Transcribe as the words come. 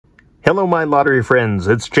Hello, my lottery friends.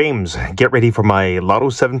 It's James. Get ready for my Lotto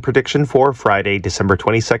 7 prediction for Friday, December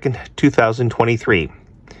 22nd, 2023.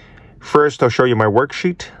 First, I'll show you my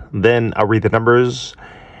worksheet, then I'll read the numbers,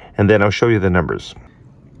 and then I'll show you the numbers.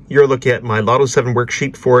 You're looking at my Lotto 7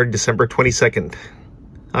 worksheet for December 22nd.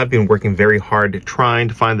 I've been working very hard trying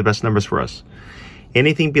to find the best numbers for us.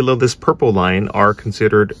 Anything below this purple line are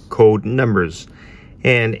considered code numbers,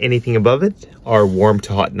 and anything above it are warm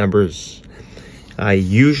to hot numbers. I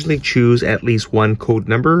usually choose at least one code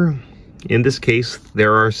number. In this case,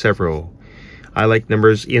 there are several. I like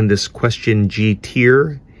numbers in this question G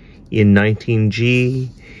tier, in 19G,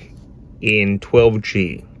 in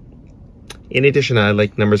 12G. In addition, I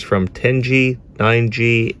like numbers from 10G,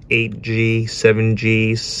 9G, 8G,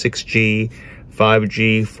 7G, 6G,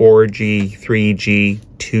 5G, 4G, 3G,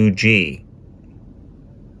 2G.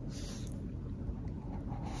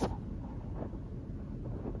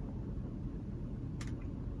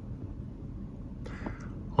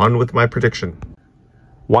 On with my prediction.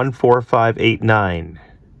 1, 4, 5, 8, 9,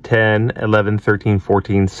 10, 11, 13,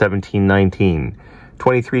 14, 17, 19,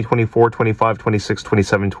 23, 24, 25, 26,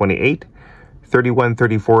 27, 28, 31,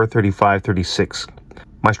 34, 35, 36.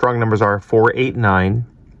 My strong numbers are 4, 8, 9,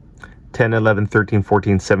 10, 11, 13,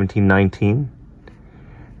 14, 17, 19,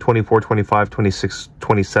 24, 25, 26,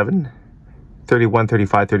 27, 31,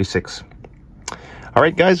 35, 36. All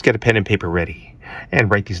right, guys, get a pen and paper ready and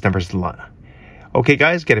write these numbers down. Okay,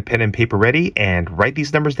 guys, get a pen and paper ready and write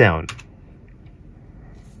these numbers down.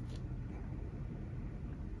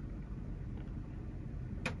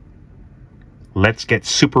 Let's get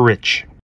super rich.